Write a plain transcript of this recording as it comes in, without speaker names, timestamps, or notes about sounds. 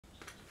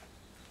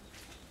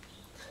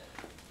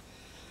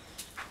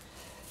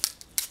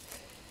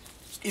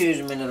Excuse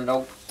me a minute,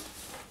 no.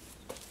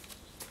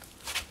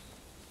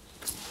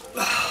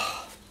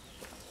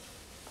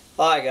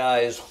 Hi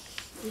guys,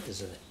 it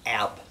is an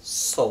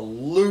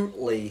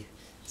absolutely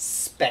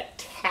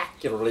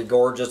spectacularly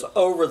gorgeous,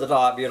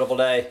 over-the-top beautiful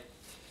day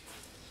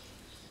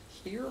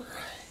here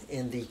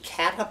in the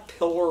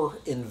caterpillar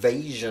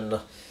invasion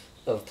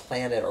of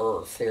planet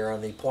Earth here on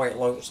the Point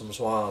Lonesome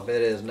Swamp.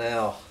 It is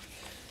now,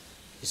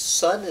 the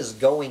sun is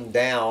going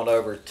down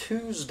over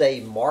Tuesday,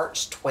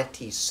 March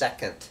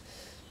 22nd,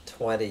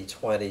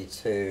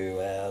 2022,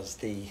 as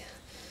the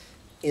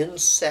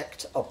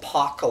insect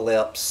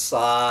apocalypse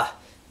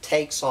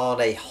takes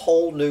on a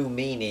whole new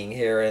meaning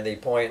here in the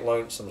Point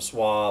Lonesome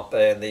Swamp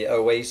and the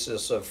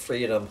oasis of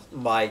freedom.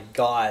 My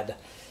God.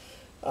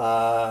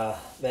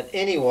 But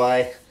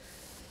anyway,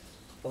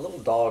 the little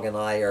dog and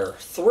I are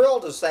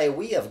thrilled to say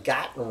we have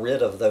gotten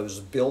rid of those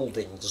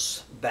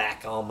buildings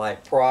back on my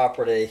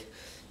property,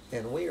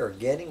 and we are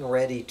getting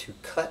ready to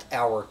cut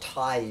our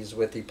ties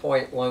with the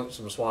Point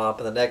Lonesome Swamp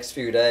in the next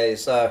few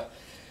days. So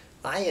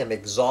I am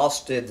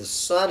exhausted. The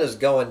sun is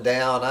going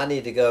down. I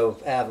need to go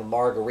have a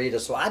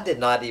margarita. So I did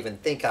not even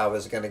think I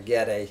was going to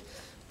get a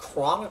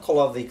Chronicle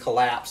of the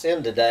Collapse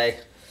in today.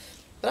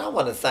 But I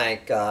want to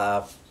thank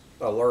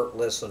alert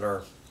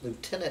listener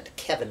Lieutenant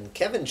Kevin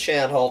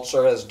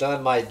Shanholzer has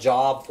done my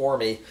job for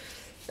me.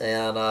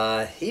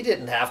 And he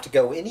didn't have to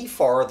go any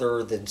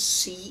farther than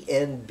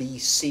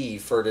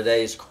CNBC for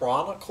today's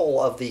Chronicle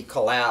of the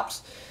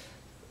Collapse.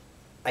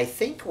 I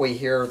think we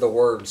hear the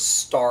word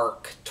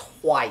stark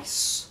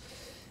twice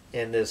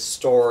in this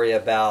story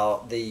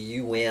about the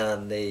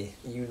UN, the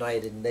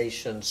United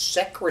Nations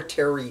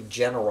Secretary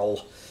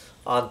General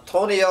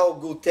Antonio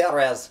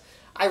Guterres.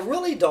 I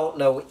really don't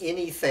know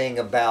anything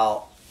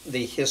about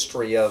the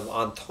history of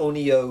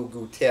Antonio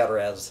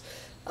Guterres.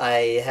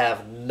 I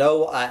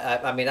know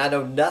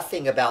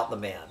nothing about the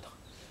man,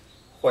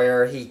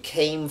 where he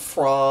came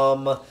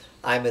from.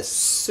 I'm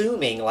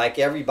assuming, like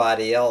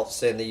everybody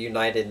else in the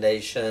United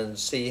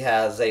Nations, he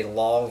has a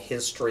long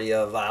history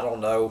of, I don't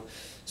know,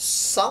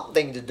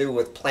 something to do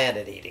with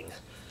planet eating.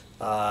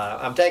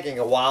 I'm taking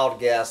a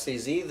wild guess.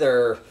 He's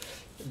either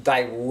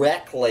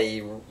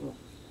directly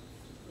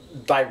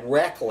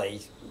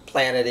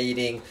planet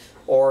eating,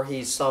 or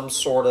he's some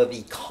sort of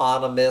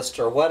economist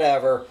or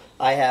whatever.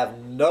 I have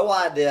no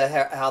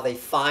idea how they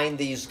find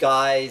these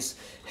guys,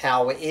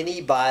 how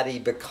anybody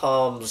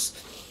becomes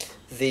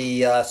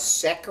the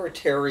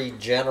Secretary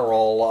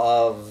General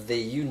of the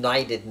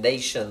United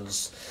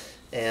Nations.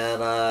 And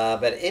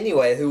but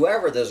anyway,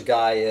 whoever this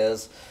guy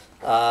is,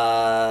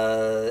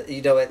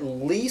 you know, at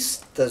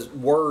least the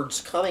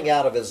words coming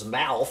out of his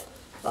mouth,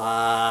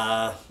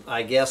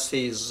 I guess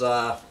he's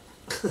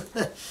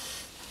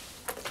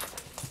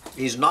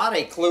he's not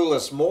a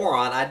clueless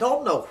moron. I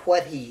don't know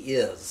what he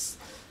is.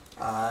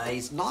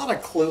 He's not a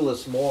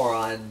clueless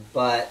moron,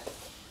 but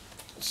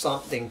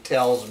something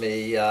tells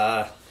me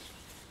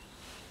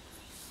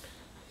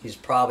he's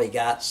probably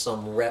got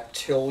some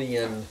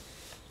reptilian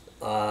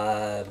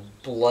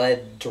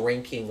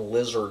blood-drinking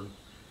lizard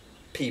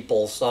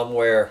people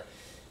somewhere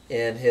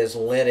in his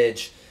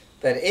lineage.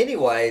 But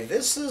anyway,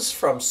 this is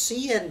from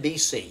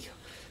CNBC.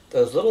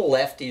 Those little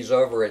lefties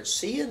over at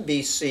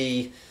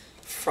CNBC,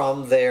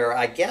 from their,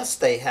 I guess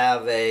they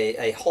have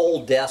a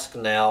whole desk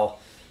now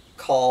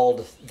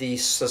called the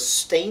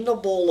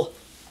Sustainable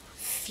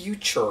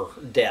Future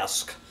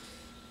Desk.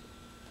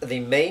 The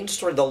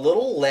mainstream, the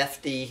little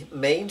lefty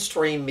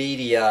mainstream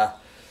media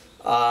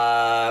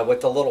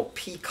with the little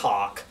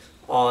peacock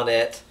on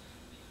it,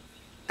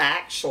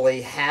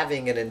 actually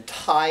having an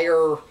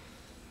entire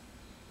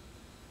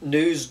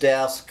news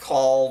desk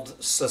called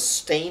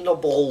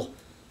Sustainable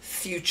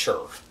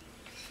Future.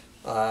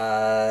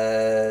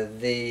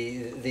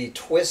 The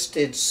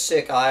twisted,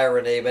 sick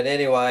irony. But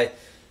anyway,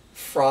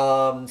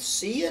 from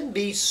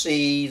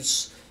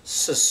CNBC's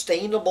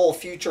Sustainable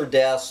Future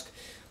Desk,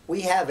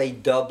 we have a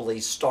doubly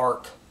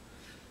stark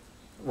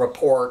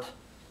report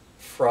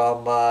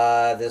from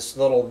this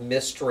little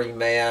mystery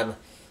man,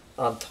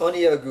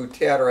 Antonio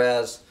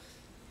Guterres,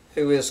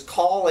 who is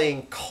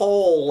calling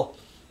coal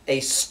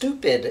a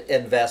stupid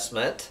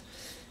investment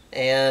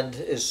and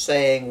is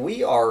saying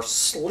we are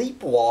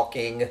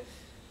sleepwalking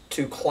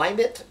to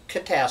climate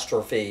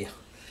catastrophe.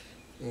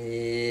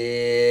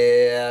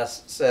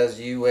 Yes,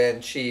 says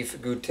UN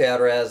Chief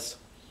Guterres.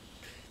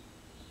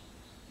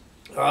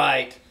 All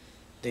right,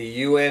 the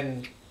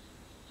UN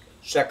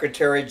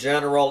Secretary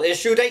General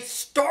issued a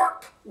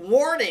stark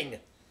warning.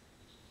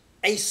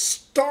 A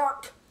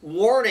stark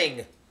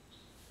warning.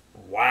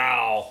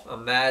 Wow,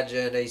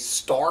 imagine a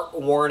stark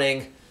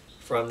warning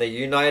from the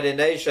United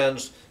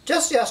Nations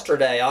just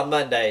yesterday on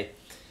Monday,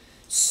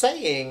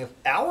 saying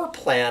our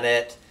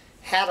planet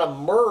had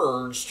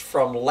emerged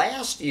from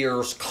last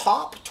year's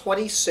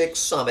COP26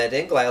 summit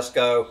in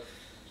Glasgow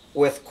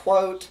with,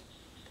 quote,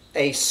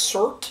 a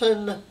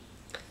certain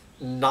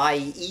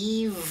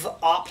naive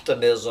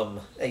optimism.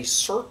 A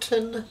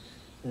certain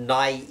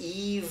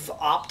naive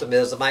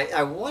optimism.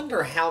 I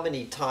wonder how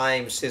many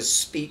times his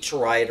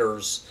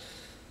speechwriters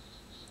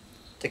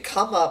to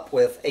come up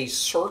with a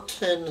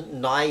certain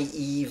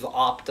naive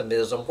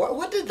optimism.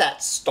 What did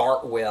that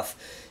start with?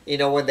 You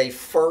know, when they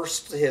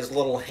first, his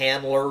little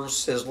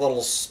handlers, his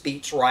little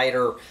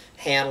speechwriter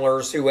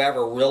handlers,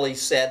 whoever really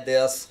said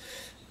this,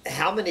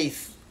 how many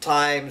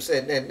times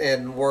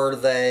and were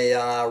they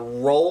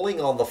rolling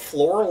on the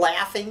floor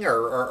laughing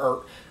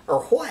or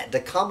what to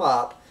come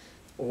up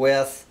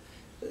with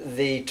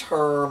the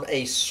term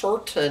a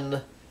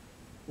certain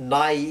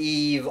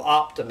naive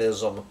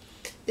optimism?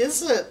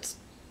 Isn't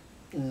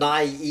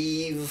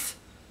naive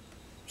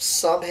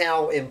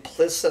somehow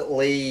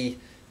implicitly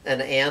an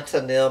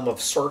antonym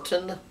of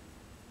certain?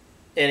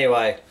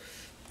 Anyway,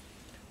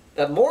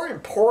 but more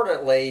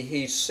importantly,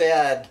 he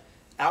said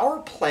our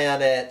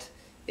planet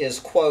is,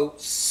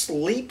 quote,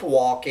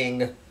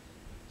 sleepwalking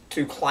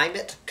to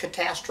climate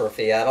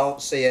catastrophe. I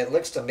don't see it. It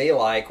looks to me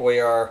like we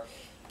are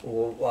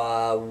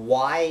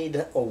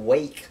wide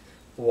awake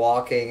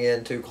walking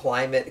into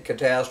climate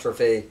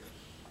catastrophe.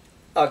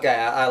 Okay,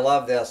 I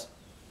love this.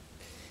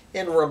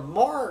 In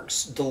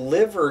remarks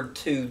delivered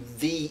to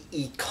The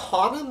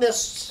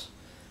Economist's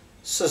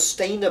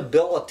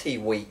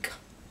Sustainability Week,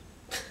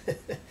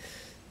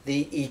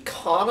 The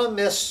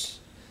Economist's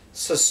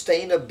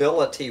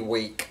Sustainability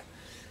Week.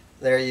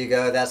 There you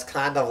go. That's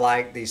kind of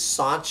like the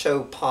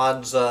Sancho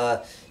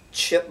Panza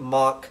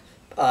chipmunk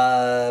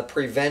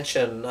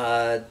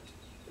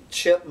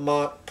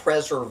chipmunk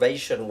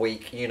preservation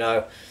week, you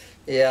know.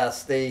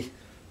 Yes, the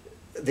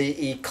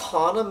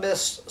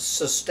Economist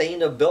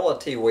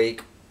Sustainability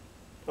Week,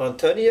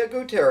 Antonio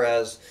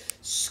Guterres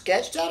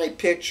sketched out a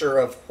picture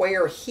of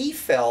where he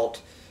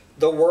felt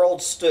the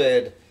world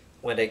stood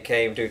when it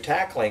came to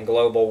tackling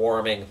global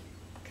warming.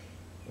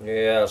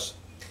 Yes.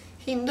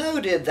 He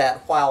noted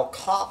that while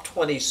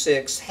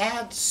COP26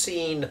 had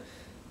seen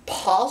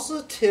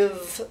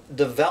positive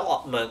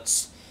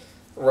developments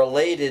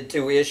related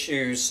to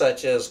issues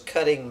such as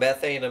cutting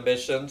methane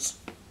emissions,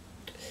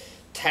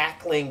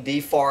 tackling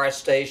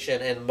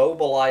deforestation, and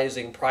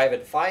mobilizing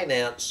private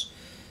finance,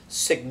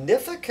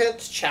 significant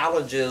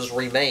challenges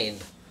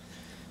remained.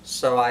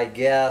 So I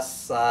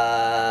guess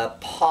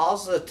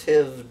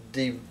positive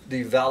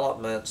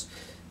developments,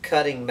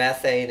 cutting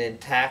methane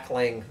and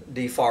tackling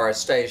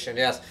deforestation.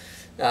 Yes.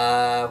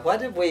 What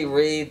did we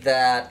read?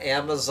 That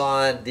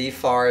Amazon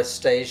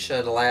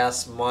deforestation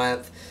last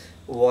month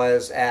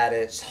was at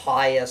its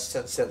highest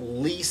since at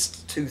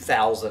least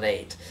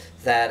 2008.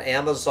 That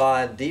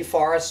Amazon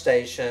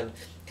deforestation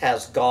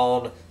has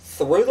gone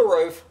through the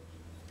roof,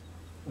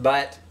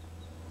 but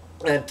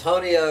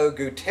Antonio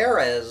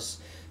Guterres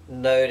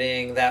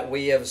noting that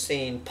we have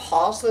seen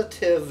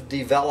positive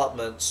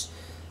developments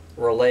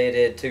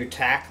related to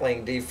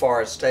tackling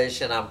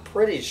deforestation. I'm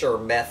pretty sure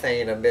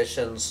methane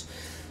emissions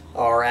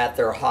are at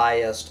their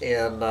highest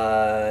in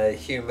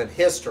human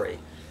history.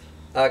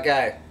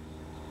 Okay,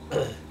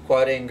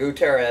 quoting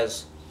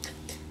Guterres,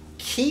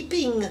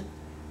 keeping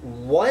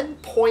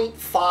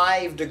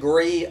 1.5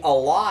 degree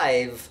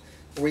alive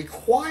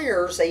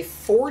requires a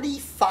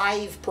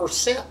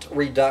 45%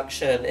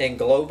 reduction in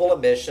global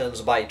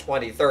emissions by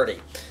 2030.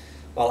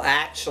 Well,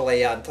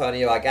 actually,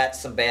 Antonio, I got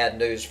some bad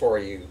news for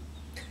you.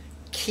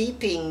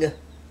 Keeping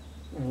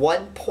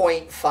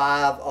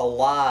 1.5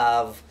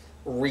 alive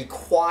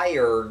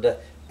required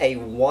a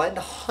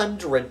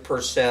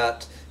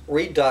 100%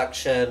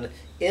 reduction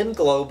in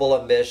global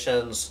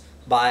emissions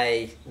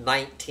by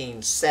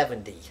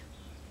 1970.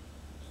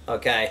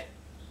 Okay.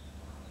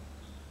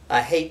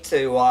 I hate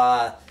to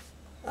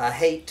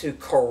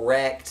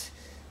correct,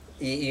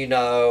 you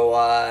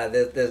know,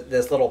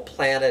 this little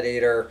planet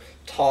eater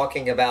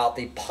talking about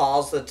the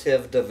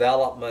positive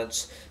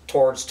developments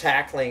towards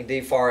tackling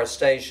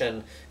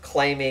deforestation,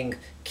 claiming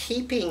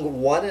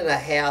keeping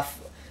 1.5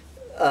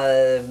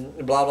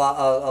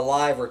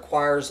 alive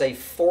requires a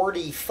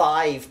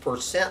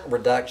 45%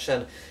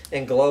 reduction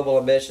in global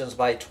emissions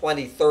by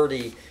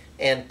 2030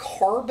 and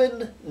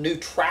carbon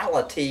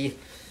neutrality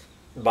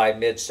by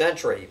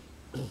mid-century.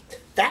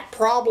 That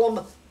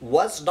problem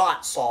was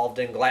not solved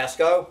in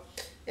Glasgow.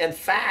 In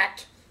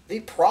fact,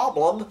 the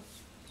problem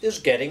is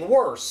getting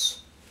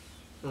worse.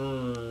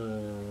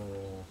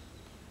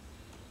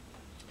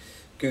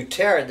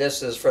 Guterres,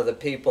 this is for the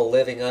people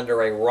living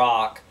under a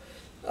rock.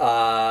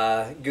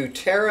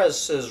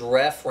 Guterres'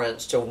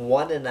 reference to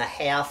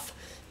 1.5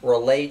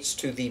 relates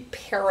to the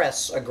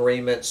Paris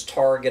Agreement's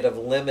target of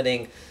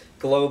limiting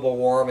global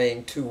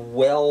warming to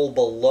well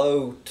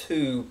below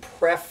 2,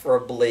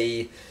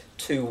 preferably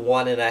to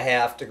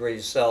 1.5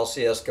 degrees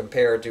Celsius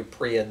compared to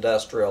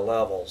pre-industrial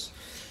levels.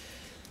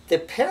 The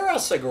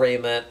Paris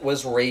Agreement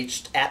was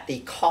reached at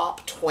the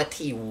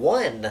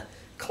COP21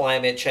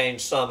 Climate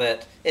Change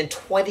Summit in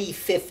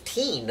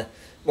 2015.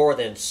 More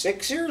than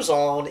 6 years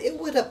on, it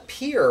would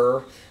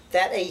appear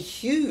that a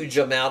huge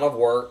amount of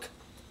work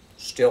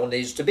still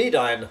needs to be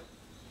done.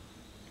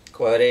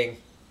 Quoting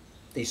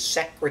the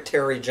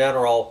Secretary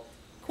General,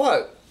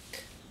 quote,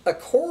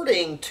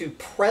 according to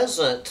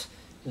present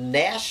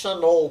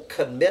national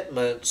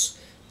commitments,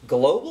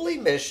 global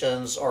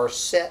emissions are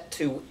set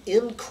to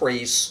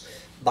increase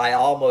by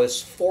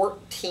almost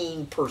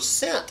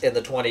 14% in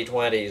the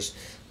 2020s.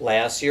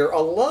 Last year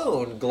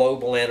alone,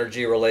 global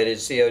energy-related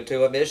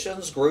CO2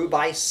 emissions grew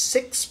by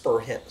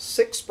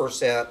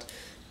 6%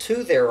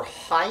 to their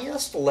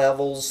highest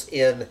levels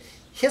in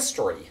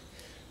history.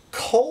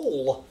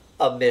 Coal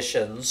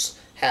emissions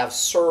have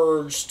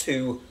surged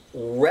to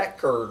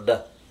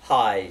record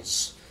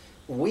highs.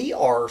 We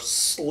are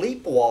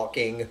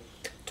sleepwalking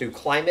to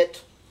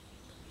climate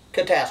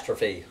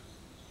catastrophe.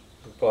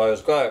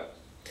 Close quote.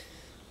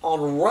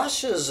 On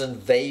Russia's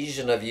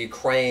invasion of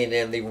Ukraine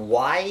and the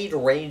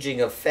wide-ranging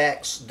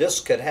effects this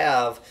could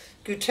have,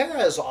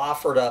 Guterres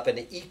offered up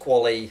an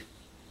equally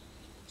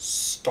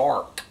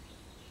stark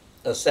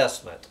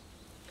assessment.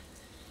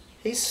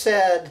 He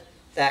said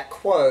that,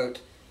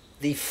 quote,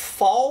 the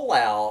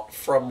fallout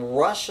from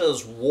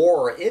Russia's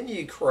war in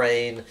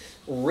Ukraine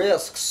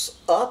risks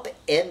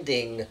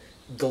upending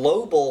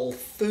global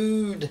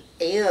food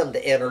and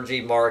energy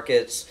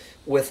markets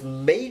with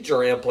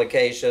major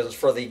implications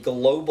for the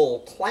global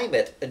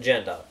climate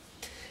agenda.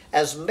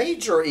 As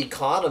major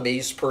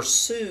economies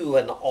pursue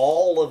an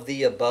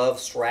all-of-the-above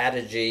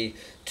strategy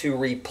to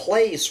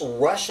replace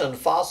Russian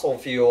fossil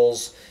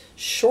fuels,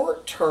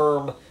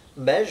 short-term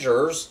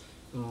measures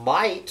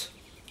might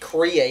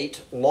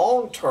create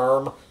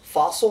long-term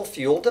fossil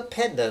fuel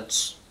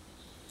dependence.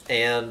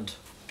 And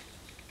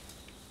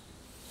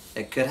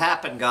it could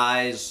happen,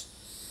 guys.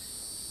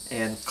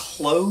 And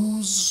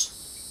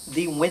close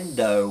the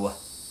window.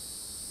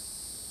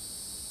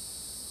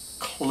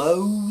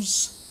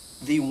 Close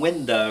the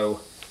window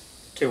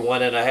to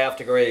 1.5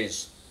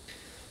 degrees.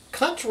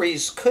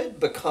 Countries could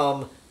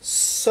become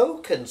so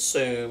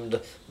consumed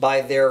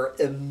by their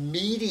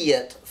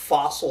immediate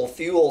fossil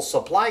fuel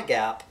supply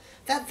gap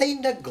that they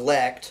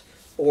neglect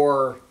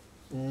or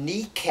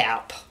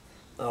kneecap,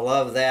 I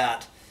love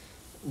that,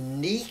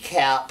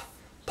 kneecap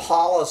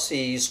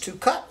policies to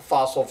cut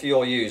fossil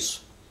fuel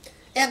use.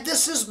 And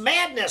this is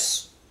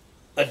madness.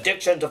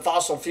 Addiction to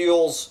fossil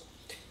fuels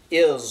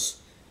is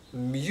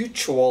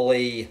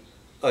mutually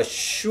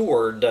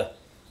assured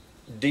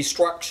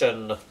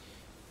destruction,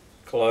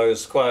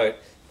 close quote.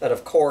 But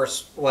of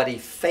course, what he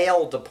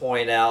failed to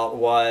point out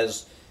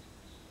was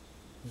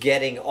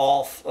getting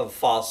off of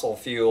fossil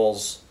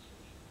fuels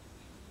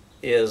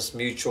is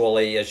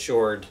mutually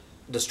assured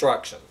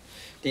destruction.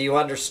 Do you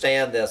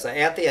understand this?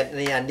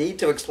 Anthony, I need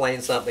to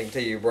explain something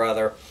to you,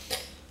 brother.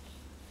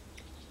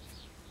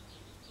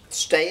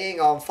 Staying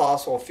on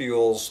fossil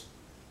fuels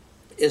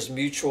is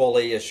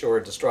mutually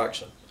assured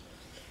destruction.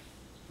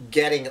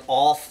 Getting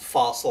off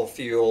fossil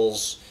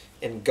fuels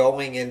and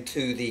going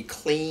into the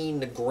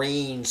clean,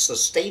 green,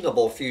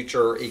 sustainable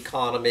future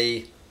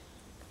economy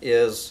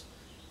is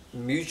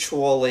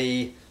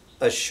mutually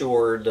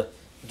assured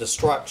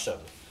destruction.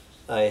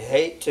 I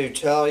hate to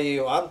tell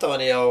you,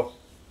 Antonio,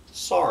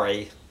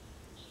 sorry.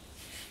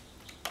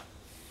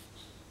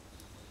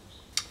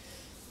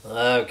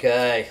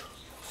 Okay.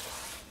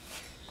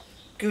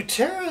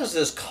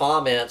 Guterres'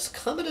 comments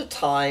come at a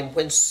time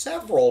when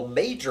several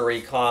major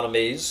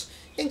economies,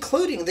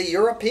 including the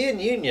European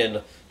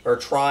Union, are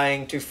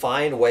trying to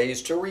find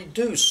ways to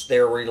reduce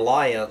their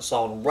reliance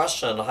on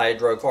Russian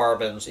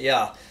hydrocarbons.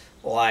 Yeah,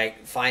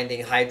 like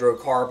finding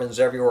hydrocarbons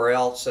everywhere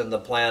else in the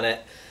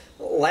planet.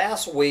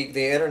 Last week,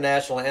 the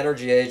International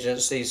Energy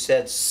Agency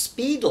said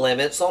speed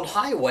limits on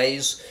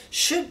highways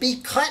should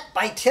be cut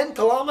by 10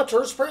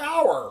 kilometers per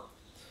hour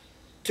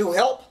to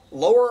help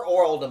lower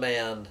oil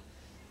demand.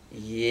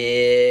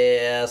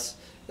 Yes,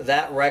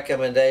 that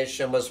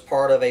recommendation was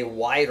part of a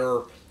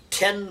wider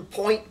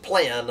 10-point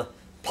plan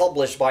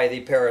published by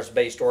the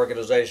Paris-based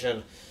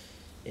organization.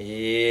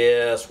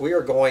 Yes, we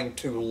are going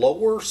to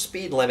lower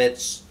speed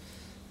limits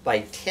by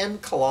 10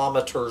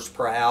 kilometers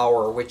per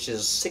hour, which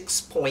is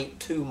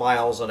 6.2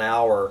 miles an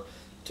hour,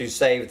 to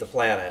save the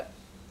planet.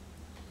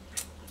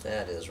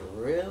 That is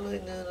really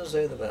going to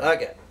save the planet.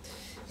 Okay.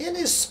 In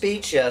his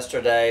speech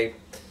yesterday,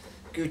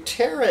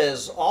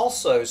 Guterres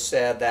also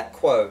said that,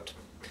 quote,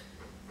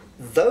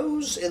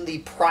 those in the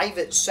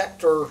private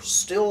sector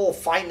still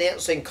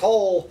financing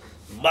coal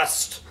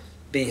must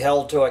be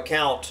held to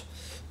account.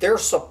 Their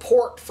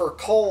support for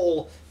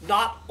coal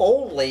not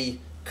only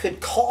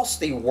could cost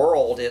the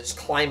world its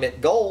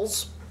climate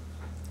goals,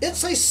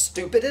 it's a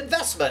stupid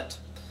investment,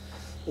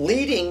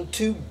 leading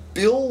to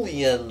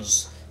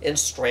billions in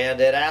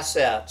stranded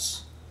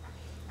assets.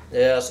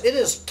 Yes, it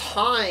is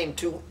time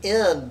to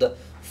end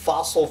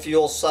fossil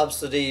fuel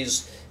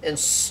subsidies and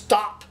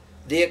stop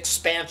the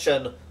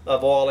expansion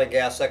of oil and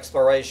gas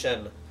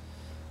exploration.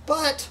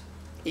 But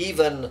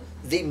even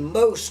the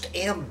most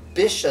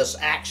ambitious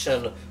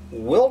action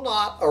will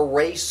not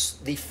erase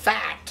the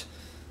fact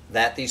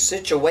that the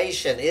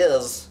situation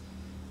is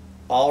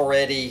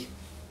already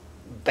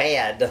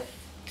bad.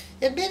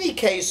 In many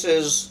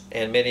cases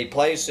and many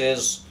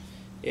places,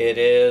 it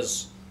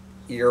is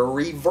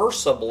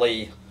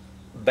irreversibly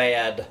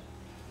bad.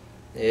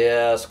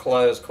 Yes,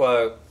 close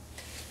quote.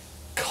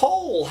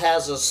 Coal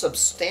has a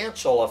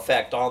substantial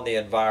effect on the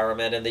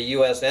environment, and the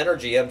U.S.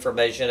 Energy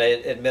Information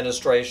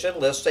Administration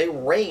lists a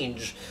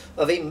range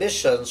of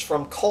emissions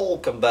from coal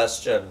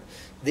combustion.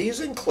 These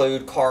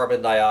include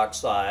carbon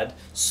dioxide,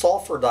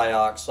 sulfur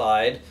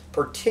dioxide,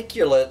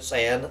 particulates,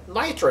 and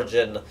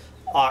nitrogen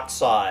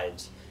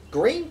oxides.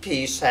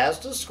 Greenpeace has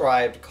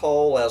described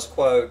coal as,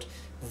 quote,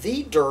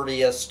 the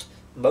dirtiest,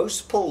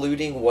 most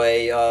polluting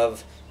way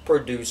of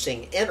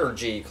producing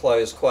energy,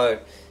 close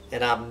quote.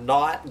 And I'm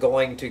not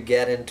going to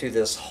get into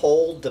this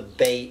whole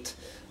debate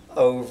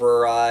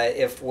over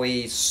if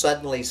we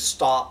suddenly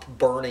stop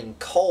burning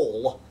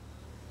coal,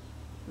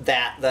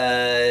 that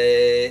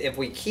if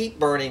we keep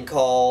burning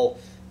coal,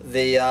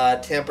 the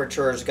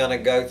temperature is going to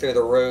go through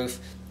the roof.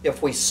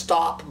 If we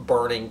stop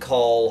burning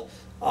coal,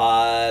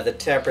 the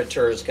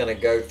temperature is going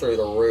to go through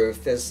the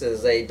roof. This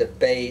is a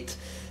debate.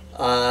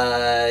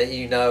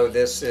 You know,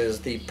 this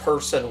is the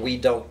person we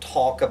don't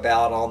talk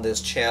about on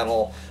this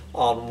channel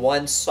on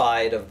one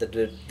side of the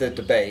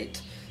debate.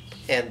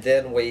 And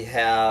then we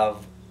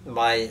have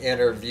my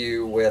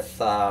interview with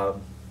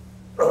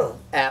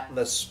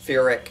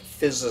atmospheric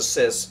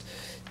physicist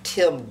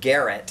Tim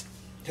Garrett,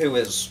 who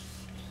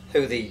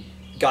the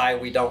guy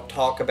we don't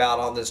talk about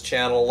on this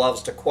channel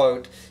loves to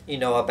quote, you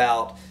know,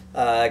 about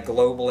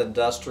global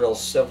industrial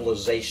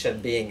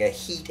civilization being a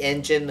heat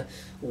engine.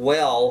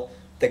 Well,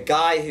 the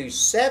guy who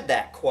said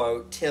that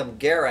quote, Tim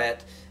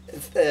Garrett,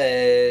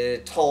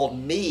 told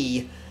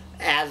me,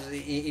 as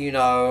you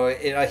know,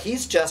 he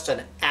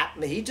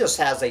just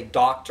has a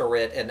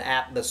doctorate in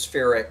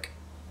atmospheric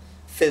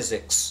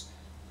physics,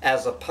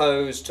 as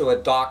opposed to a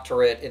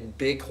doctorate in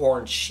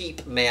bighorn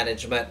sheep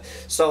management.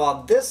 So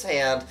on this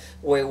hand,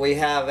 we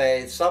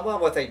have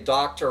someone with a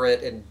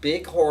doctorate in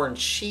bighorn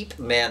sheep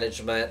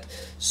management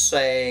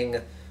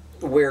saying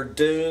we're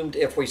doomed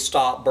if we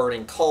stop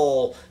burning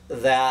coal,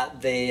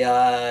 that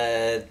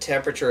the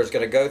temperature is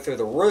going to go through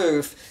the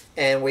roof.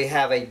 And we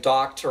have a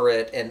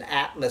doctorate in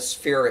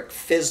atmospheric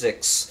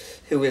physics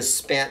who has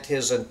spent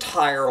his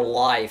entire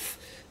life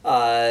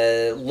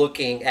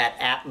looking at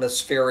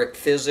atmospheric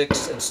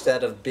physics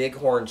instead of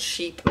bighorn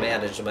sheep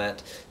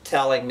management,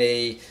 telling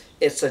me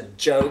it's a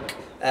joke,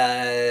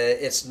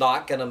 it's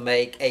not going to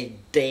make a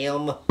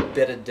damn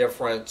bit of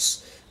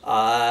difference.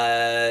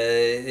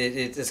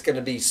 It's going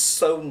to be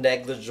so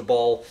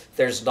negligible,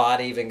 there's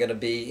not even going to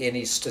be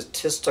any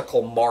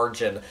statistical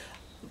margin.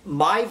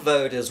 My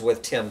vote is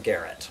with Tim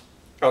Garrett,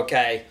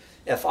 okay?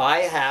 If I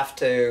have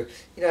to,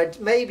 you know,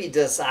 maybe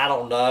just, I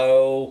don't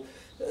know,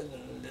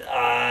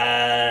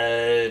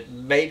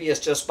 maybe it's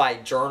just by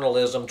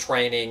journalism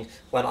training,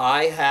 when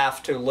I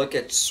have to look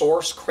at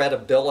source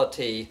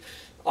credibility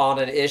on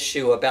an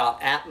issue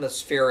about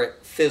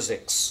atmospheric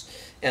physics,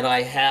 and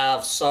I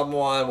have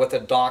someone with a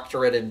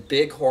doctorate in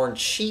bighorn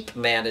sheep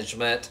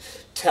management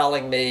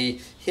telling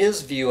me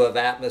his view of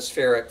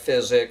atmospheric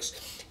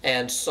physics,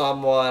 and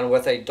someone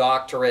with a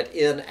doctorate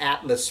in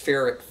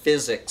atmospheric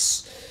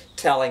physics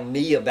telling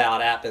me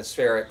about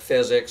atmospheric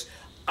physics,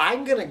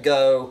 I'm going to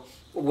go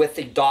with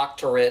the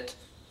doctorate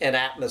in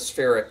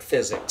atmospheric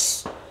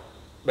physics.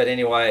 But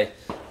anyway,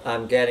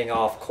 I'm getting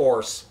off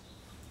course.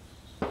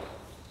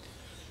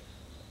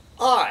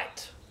 All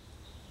right,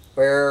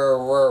 where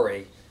were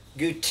we?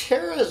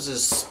 Guterres'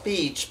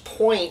 speech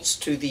points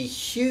to the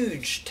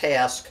huge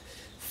task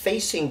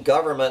facing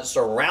governments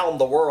around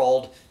the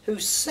world who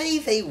say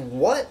they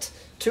want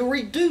to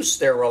reduce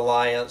their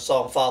reliance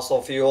on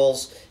fossil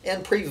fuels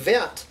and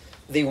prevent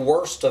the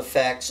worst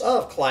effects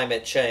of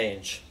climate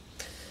change.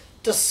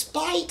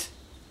 Despite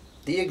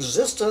the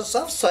existence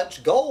of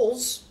such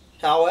goals,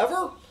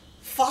 however,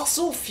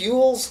 fossil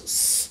fuels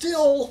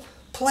still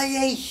play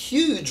a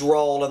huge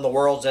role in the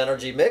world's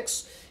energy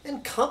mix,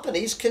 and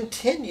companies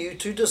continue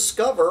to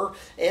discover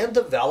and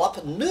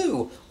develop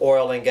new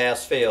oil and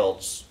gas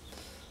fields.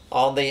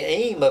 On the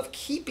aim of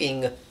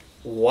keeping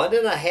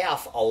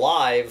 1.5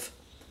 alive,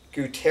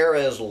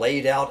 Guterres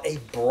laid out a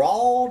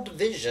broad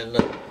vision.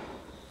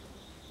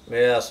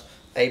 Yes,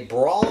 a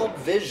broad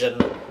vision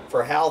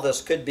for how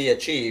this could be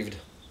achieved.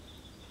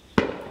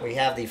 We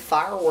have the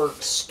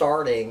fireworks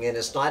starting and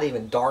it's not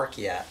even dark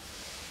yet.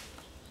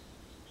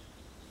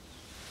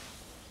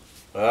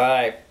 All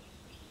right.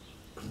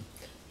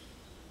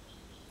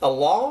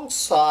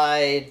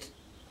 Alongside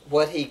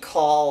what he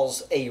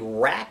calls a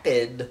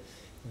rapid,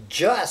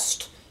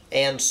 just,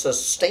 and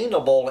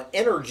sustainable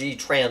energy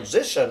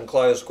transition,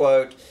 close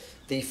quote,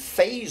 the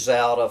phase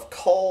out of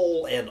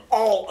coal and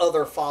all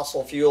other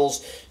fossil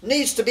fuels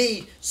needs to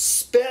be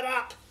sped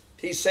up,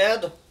 he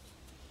said.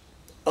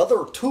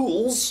 Other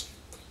tools,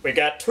 we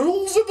got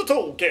tools in the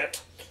toolkit.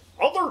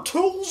 Other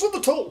tools in the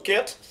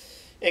toolkit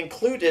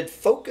included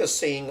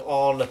focusing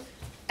on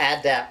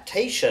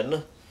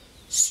adaptation,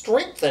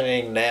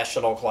 strengthening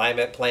national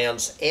climate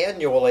plans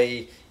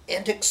annually,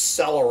 and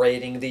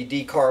accelerating the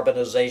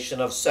decarbonization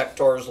of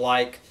sectors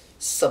like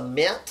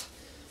cement,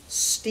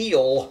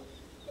 steel,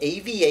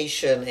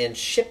 aviation, and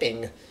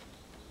shipping.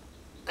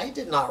 I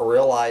did not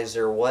realize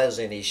there was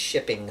any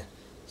shipping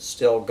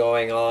still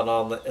going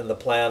on in the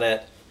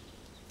planet.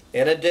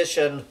 In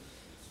addition,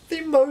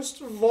 The most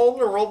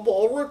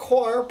vulnerable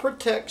require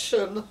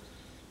protection.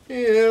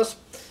 Yes,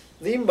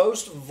 the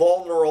most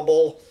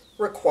vulnerable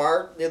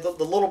require the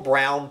little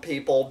brown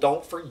people.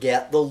 Don't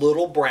forget the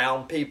little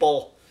brown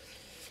people.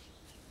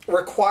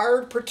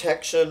 Required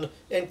protection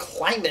and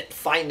climate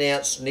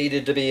finance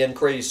needed to be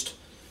increased.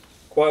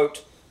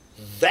 Quote,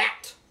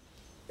 that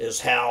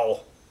is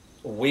how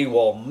we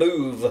will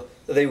move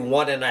the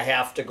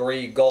 1.5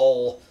 degree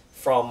goal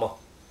from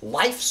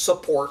life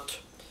support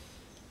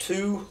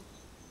to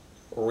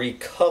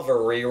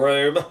recovery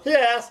room.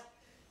 Yes,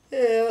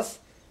 yes,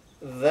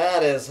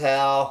 that is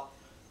how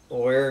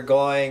we're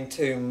going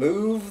to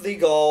move the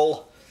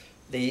goal,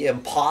 the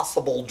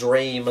impossible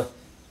dream,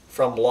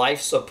 from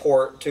life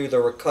support to the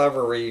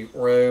recovery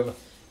room.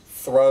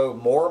 Throw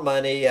more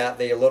money at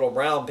the little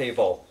brown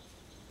people.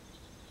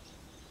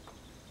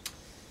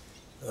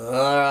 All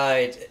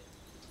right,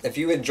 if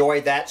you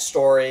enjoyed that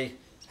story,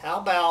 how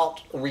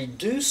about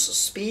reduce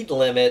speed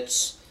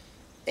limits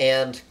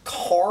and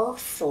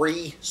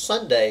car-free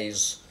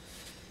Sundays?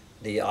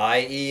 The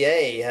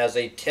IEA has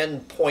a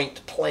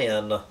 10-point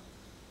plan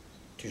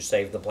to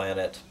save the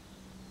planet.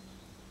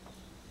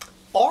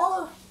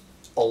 Are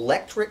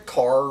electric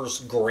cars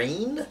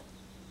green?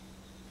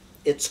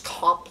 It's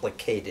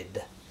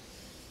complicated.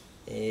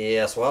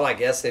 Yes, well, I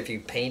guess if you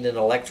paint an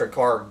electric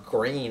car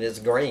green, it's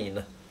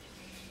green.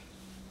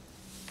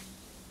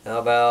 How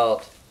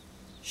about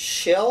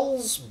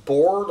Shell's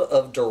board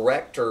of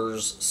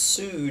directors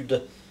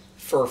sued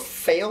for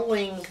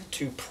failing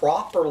to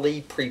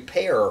properly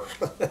prepare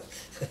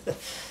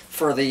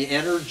for the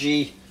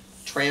energy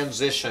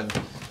transition?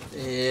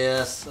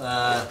 Yes,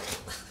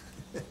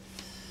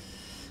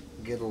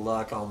 good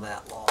luck on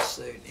that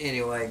lawsuit.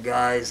 Anyway,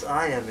 guys,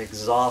 I am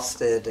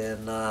exhausted,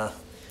 and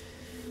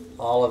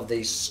all of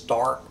these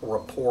stark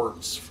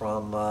reports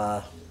from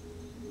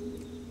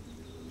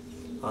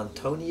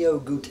Antonio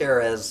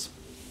Guterres.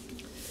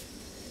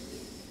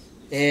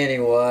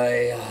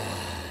 Anyway,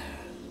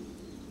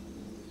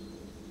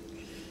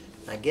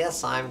 I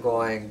guess I'm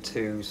going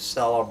to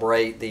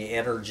celebrate the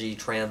energy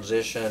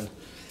transition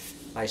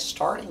by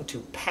starting to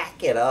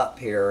pack it up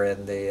here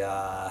in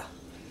the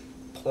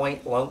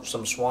Point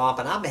Lonesome Swamp,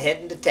 and I'm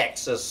heading to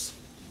Texas.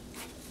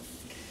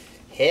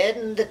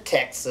 Heading to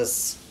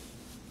Texas.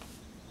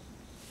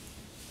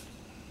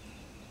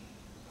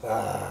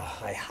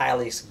 I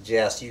highly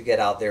suggest you get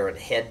out there and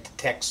head to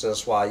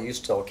Texas while you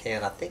still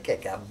can. I think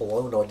it got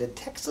blown away. Did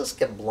Texas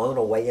get blown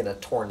away in a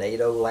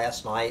tornado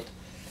last night?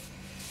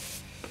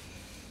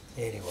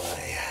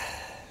 Anyway,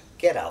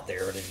 get out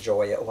there and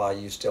enjoy it while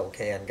you still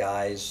can,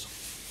 guys.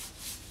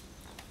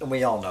 And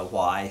we all know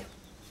why.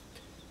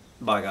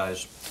 Bye,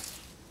 guys.